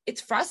know,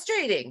 it's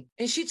frustrating.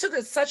 And she took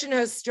it such in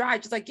her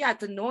stride. She's like, yeah,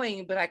 it's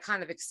annoying, but I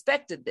kind of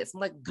expected this. I'm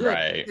like,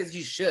 good, because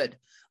you should.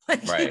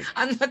 Like,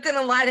 I'm not going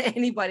to lie to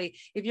anybody.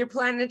 If you're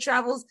planning to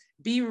travels,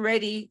 be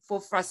ready for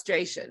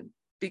frustration,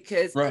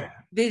 because it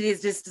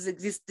is just does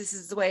exist. This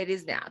is the way it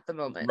is now at the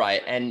moment.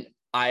 Right. And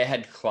I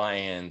had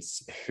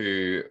clients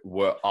who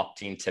were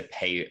opting to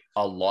pay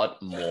a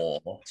lot more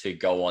to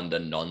go on the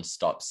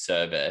nonstop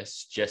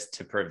service just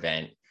to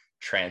prevent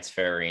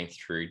transferring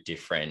through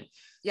different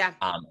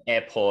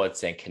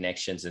airports and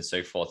connections and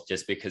so forth,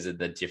 just because of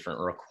the different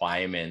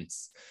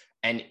requirements.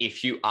 And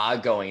if you are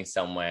going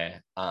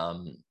somewhere,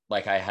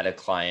 like I had a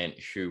client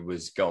who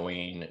was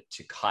going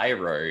to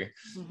Cairo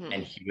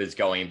and he was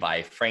going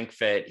by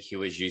Frankfurt, he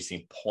was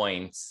using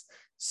points.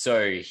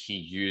 So he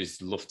used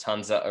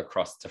Lufthansa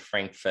across to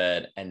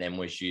Frankfurt and then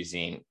was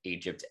using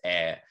Egypt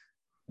Air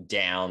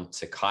down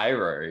to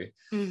Cairo.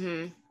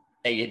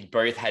 They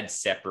both had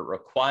separate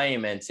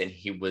requirements, and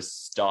he was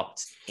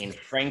stopped in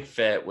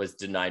Frankfurt, was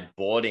denied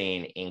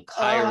boarding in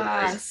Cairo.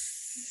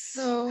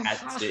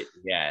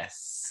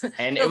 Yes.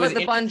 And it was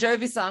the Bon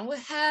Jovi song, we're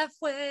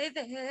halfway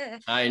there.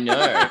 I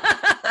know.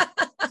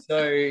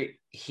 So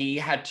he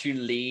had to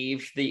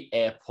leave the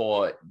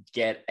airport,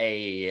 get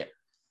a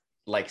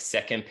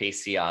second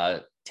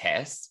PCR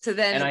test. So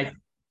then,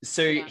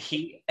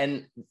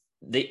 and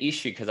the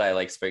issue, because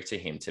I spoke to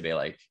him to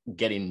be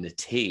getting the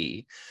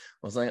tea.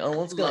 I was like, oh,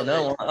 what's going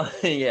on?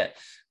 Yeah.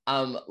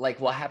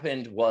 What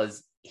happened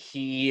was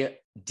he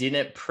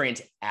didn't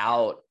print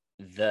out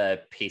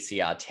the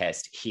PCR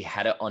test. He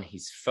had it on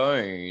his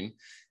phone,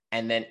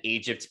 and then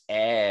Egypt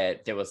Air,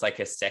 there was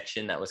a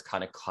section that was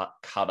kind of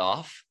cut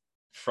off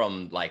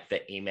from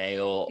the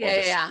email.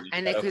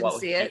 And they couldn't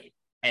see it.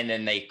 And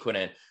then they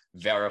couldn't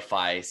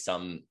verify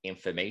some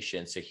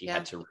information, so he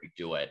had to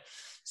redo it.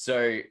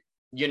 So,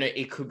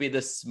 it could be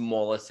the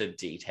smallest of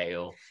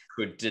detail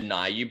could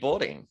deny you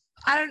boarding.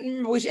 I don't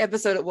remember which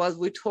episode it was.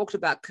 We talked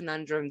about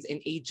conundrums in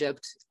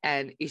Egypt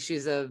and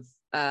issues of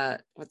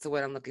what's the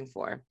word I'm looking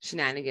for?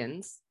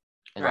 Shenanigans.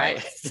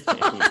 Right.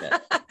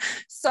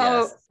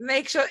 So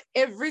make sure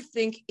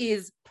everything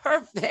is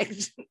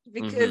perfect,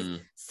 because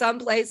some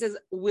places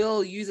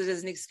will use it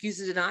as an excuse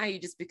to deny you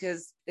just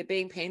because they're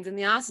being pains in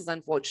the asses,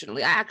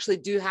 unfortunately. I actually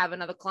do have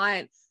another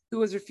client who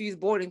was refused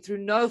boarding through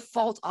no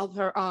fault of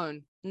her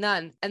own,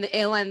 none. And the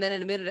airline then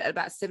admitted it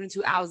about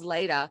 72 hours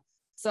later.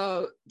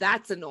 So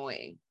that's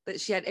annoying that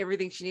she had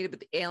everything she needed, but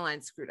the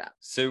airline screwed up.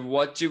 So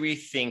what do we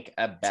think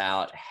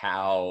about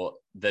how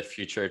the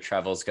future of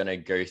travel is going to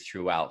go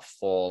throughout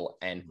fall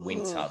and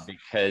winter?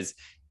 Because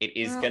it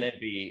is going to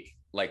be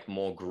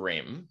more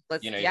grim.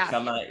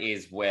 Summer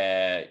is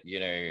where,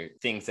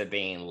 things are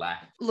being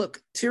lacked.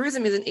 Look,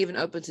 tourism isn't even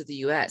open to the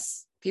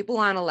US. People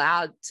aren't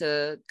allowed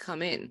to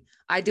come in.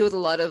 I deal with a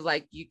lot of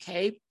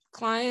UK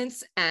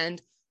clients, and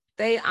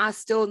they are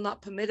still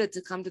not permitted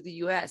to come to the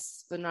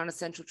US for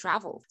non-essential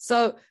travel.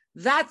 So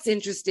that's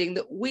interesting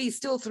that we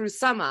still through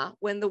summer,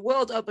 when the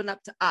world opened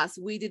up to us,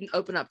 we didn't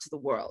open up to the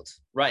world.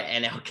 Right.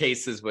 And our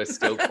cases were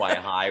still quite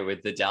high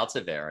with the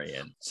Delta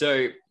variant.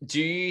 So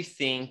do you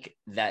think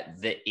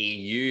that the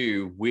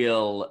EU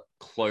will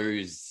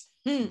close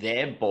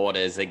their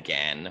borders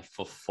again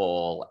for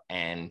fall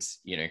and,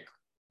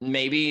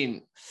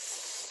 maybe,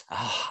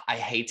 I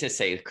hate to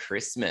say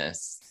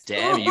Christmas.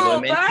 Damn, you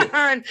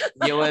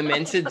were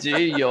meant to do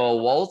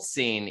your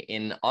waltzing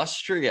in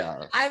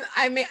Austria.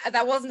 I mean,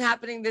 that wasn't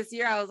happening this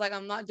year. I was like,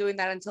 I'm not doing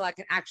that until I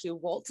can actually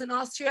waltz in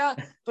Austria.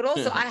 But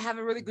also, I have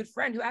a really good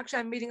friend who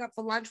actually I'm meeting up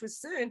for lunch with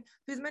soon,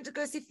 who's meant to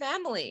go see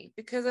family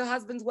because her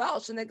husband's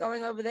Welsh and they're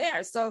going over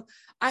there. So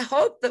I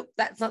hope that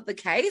that's not the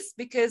case,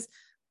 because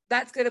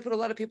that's going to put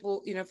a lot of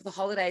people, for the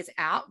holidays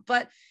out.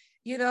 But,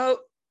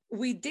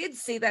 we did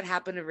see that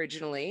happen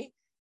originally.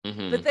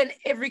 Mm-hmm. But then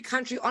every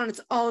country on its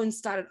own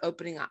started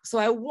opening up. So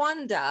I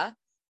wonder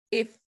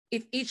if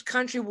each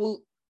country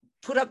will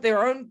put up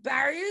their own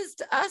barriers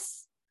to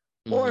us,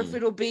 or if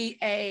it'll be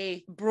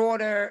a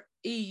broader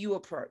EU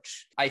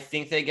approach. I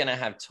think they're going to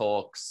have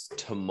talks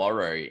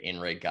tomorrow in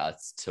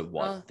regards to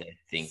what they're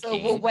thinking.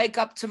 So we'll wake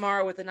up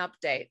tomorrow with an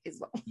update as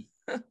well.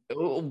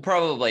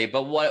 Probably.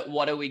 But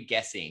what are we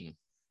guessing?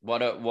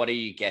 What are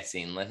you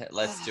guessing?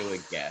 Let's do a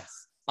guess.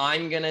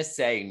 I'm going to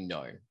say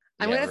no.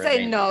 I'm going to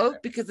say no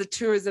because the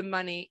tourism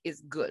money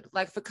is good.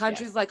 Like for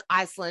countries like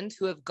Iceland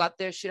who have got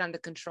their shit under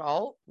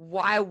control,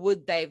 why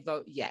would they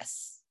vote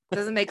yes?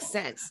 Doesn't make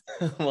sense.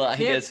 Well, I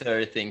guess there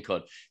are a thing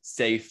called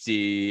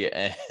safety.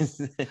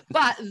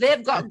 But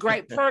they've got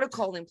great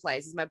protocol in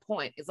place is my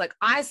point. It's like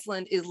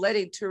Iceland is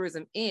letting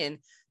tourism in,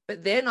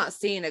 but they're not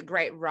seeing a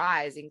great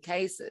rise in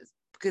cases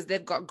because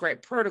they've got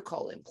great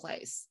protocol in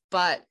place.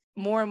 But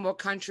more and more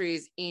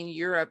countries in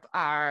Europe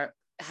are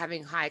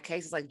having higher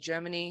cases, like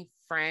Germany,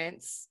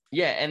 France.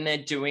 Yeah, and they're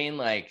doing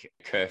like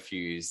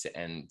curfews,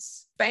 and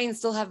Spain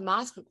still have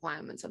mask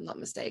requirements, I'm not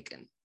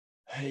mistaken.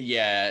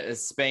 Yeah,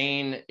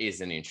 Spain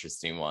is an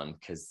interesting one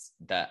because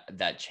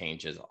that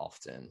changes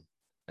often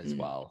as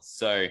well.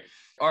 So,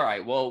 all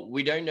right, well,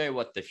 we don't know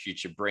what the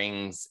future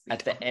brings.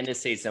 At the end of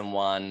season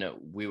 1,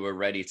 we were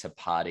ready to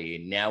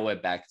party. Now we're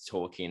back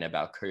talking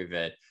about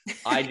COVID.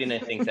 I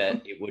didn't think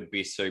that it would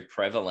be so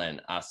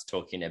prevalent, us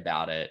talking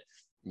about it,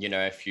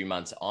 a few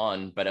months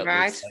on, but it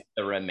looks like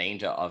the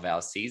remainder of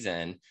our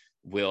season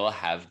will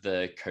have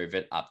the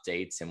COVID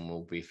updates and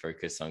we'll be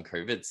focused on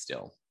COVID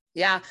still.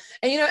 Yeah.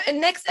 And, in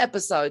next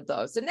episode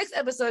though,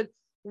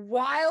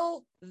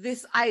 while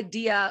this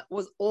idea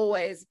was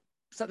always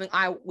something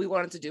we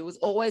wanted to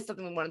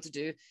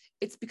do,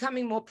 it's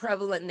becoming more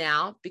prevalent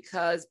now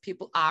because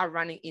people are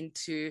running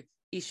into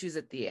issues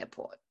at the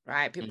airport,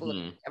 right?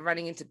 People are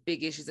running into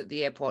big issues at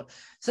the airport.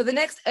 So the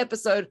next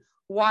episode,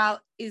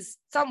 while is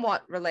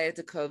somewhat related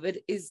to COVID,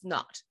 is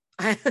not.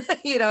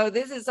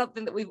 This is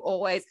something that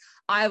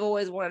I've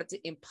always wanted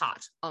to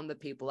impart on the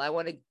people. I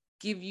want to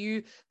give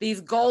you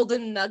these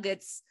golden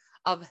nuggets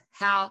of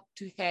how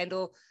to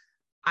handle,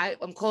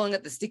 I'm calling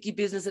it the sticky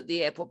business at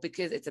the airport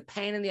because it's a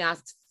pain in the ass,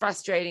 it's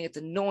frustrating, it's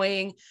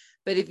annoying.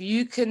 But if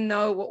you can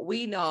know what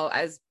we know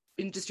as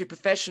industry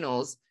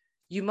professionals,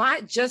 you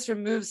might just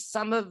remove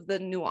some of the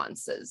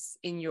nuances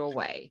in your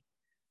way.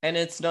 And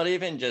it's not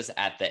even just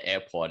at the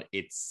airport,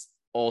 it's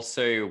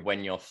also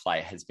when your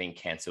flight has been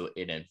cancelled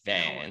in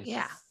advance.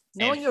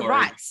 Knowing your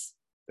rights.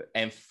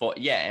 And for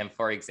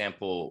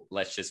example,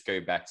 let's just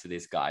go back to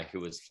this guy who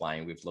was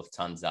flying with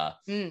Lufthansa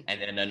and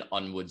then an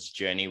onwards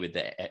journey with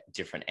a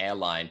different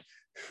airline.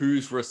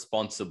 Who's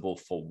responsible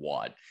for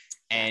what?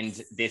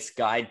 And this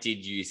guy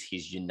did use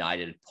his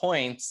United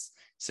points,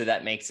 so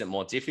that makes it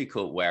more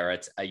difficult where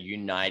it's a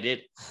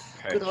United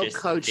good old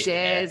code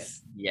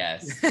shares.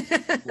 Yes.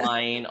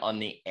 Flying on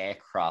the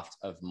aircraft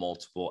of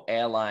multiple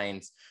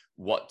airlines.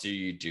 What do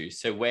you do?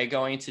 So we're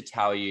going to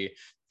tell you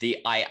the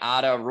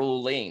IATA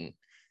ruling,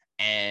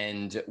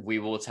 and we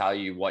will tell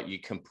you what you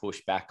can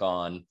push back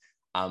on.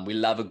 We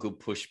love a good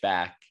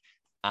pushback,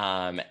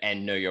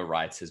 and know your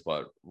rights is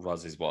what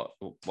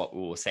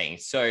we were saying.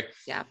 So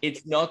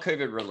it's not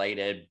COVID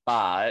related,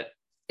 but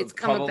it's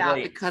come about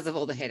because of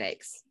all the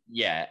headaches.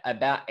 Yeah,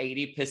 about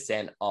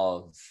 80%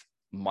 of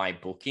my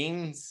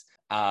bookings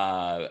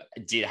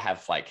did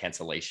have flight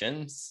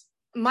cancellations.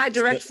 My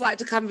direct flight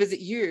to come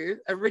visit you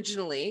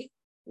originally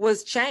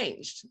was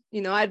changed.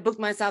 I'd booked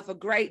myself a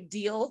great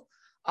deal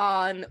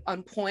on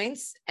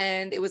points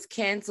and it was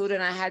canceled,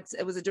 and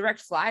it was a direct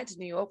flight to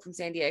New York from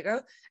San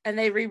Diego, and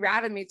they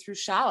rerouted me through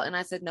Charlotte, and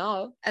I said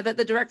no, but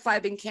the direct flight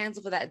had been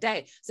canceled for that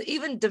day. So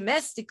even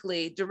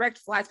domestically, direct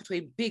flights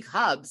between big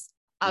hubs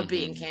are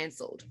being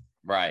canceled.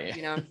 Right.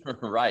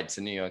 Right,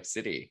 to New York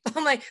City.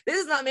 I'm like, this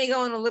is not me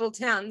going to a little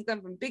town. It's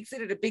going from big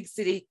city to big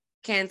city,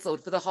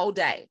 canceled for the whole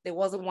day. There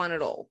wasn't one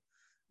at all.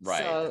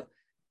 Right. So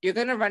you're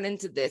going to run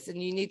into this, and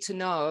you need to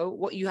know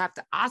what you have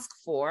to ask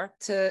for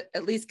to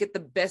at least get the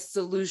best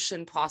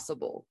solution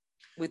possible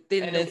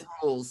within the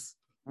rules.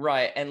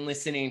 Right. And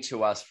listening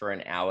to us for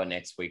an hour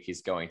next week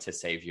is going to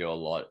save you a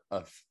lot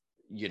of,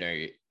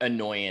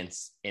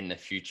 annoyance in the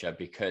future,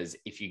 because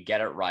if you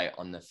get it right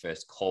on the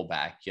first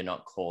callback, you're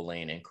not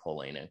calling and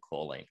calling and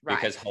calling. Right.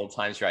 Because hold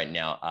times right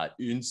now are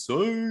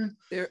insane.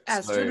 They're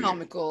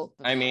astronomical.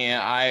 I mean,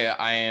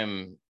 I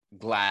am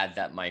glad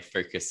that my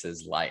focus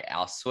is like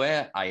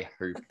elsewhere. I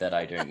hope that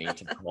I don't need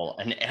to call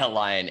an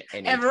airline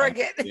ever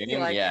again.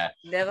 Like,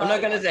 never. I'm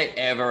not going to say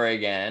ever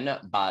again,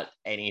 but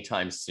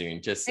anytime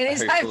soon. Just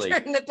anytime hopefully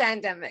during the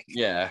pandemic.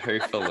 Yeah,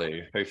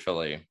 hopefully.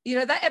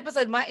 That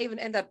episode might even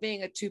end up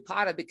being a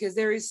two-parter because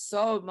there is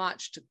so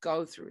much to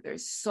go through.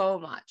 There's so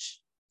much.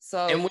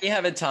 And we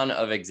have a ton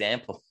of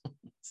examples.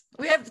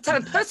 We have a ton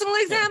of personal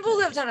examples.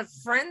 We have a ton of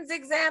friends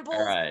examples.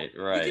 Right.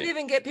 We can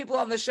even get people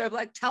on the show,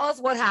 like, tell us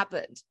what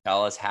happened.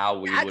 Tell us how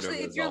we would have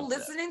Actually, if you're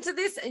listening to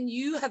this and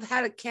you have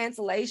had a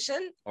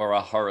cancellation or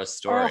a horror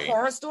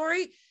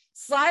story,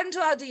 slide into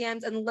our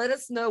DMs and let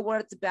us know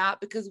what it's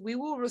about, because we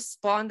will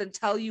respond and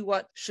tell you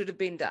what should have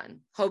been done.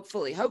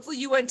 Hopefully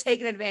you weren't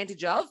taken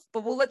advantage of,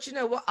 but we'll let you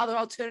know what other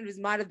alternatives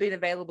might have been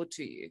available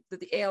to you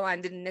that the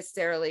airline didn't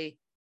necessarily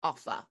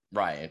offer.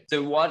 Right.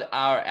 So what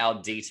are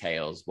our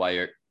details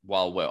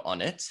while we're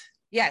on it?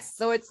 Yes.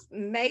 So it's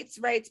Mates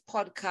Rates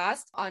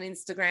Podcast on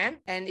Instagram.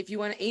 And if you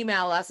want to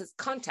email us, it's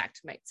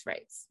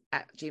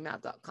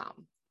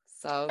contactmatesrates@gmail.com.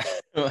 So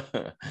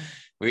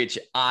which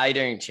I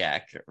don't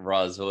check.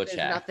 Roz will check.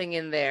 There's nothing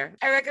in there.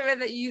 I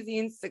recommend that you use the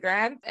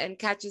Instagram and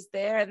catch us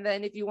there. And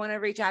then if you want to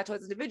reach out to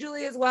us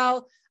individually as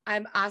well,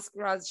 I'm Ask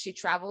Roz She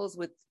Travels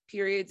with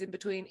periods in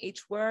between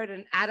each word.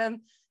 And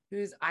Adam,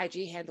 whose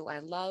IG handle I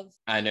love.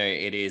 I know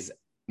it is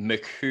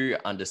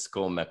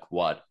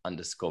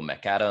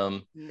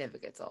McWho_McWhat_McAdam. Never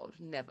gets old.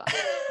 Never.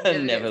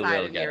 Never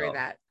will get old.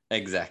 That.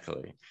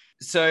 Exactly.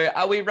 So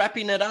are we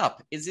wrapping it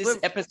up? Is this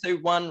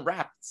episode 1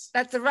 wrapped?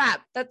 That's a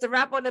wrap. That's a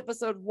wrap on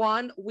episode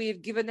 1.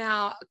 We've given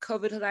our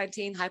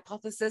COVID-19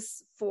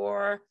 hypothesis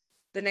for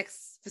the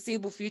next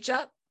foreseeable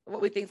future,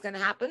 what we think is going to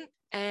happen.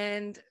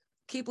 And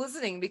keep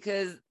listening,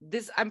 because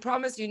I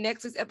promise you,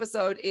 next week's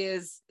episode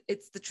it's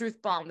the truth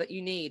bomb that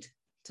you need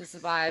to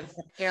survive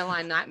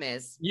airline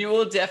nightmares. You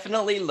will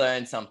definitely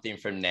learn something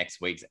from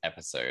next week's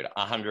episode.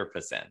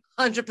 100%.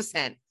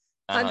 100%.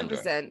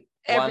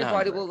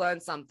 Everybody 100. will learn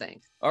something.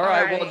 All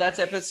right. Well, that's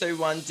episode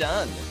 1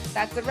 done.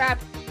 That's a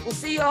wrap. We'll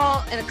see you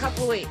all in a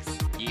couple of weeks.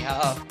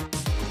 Yeehaw.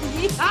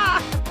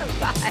 Yeehaw.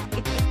 Bye.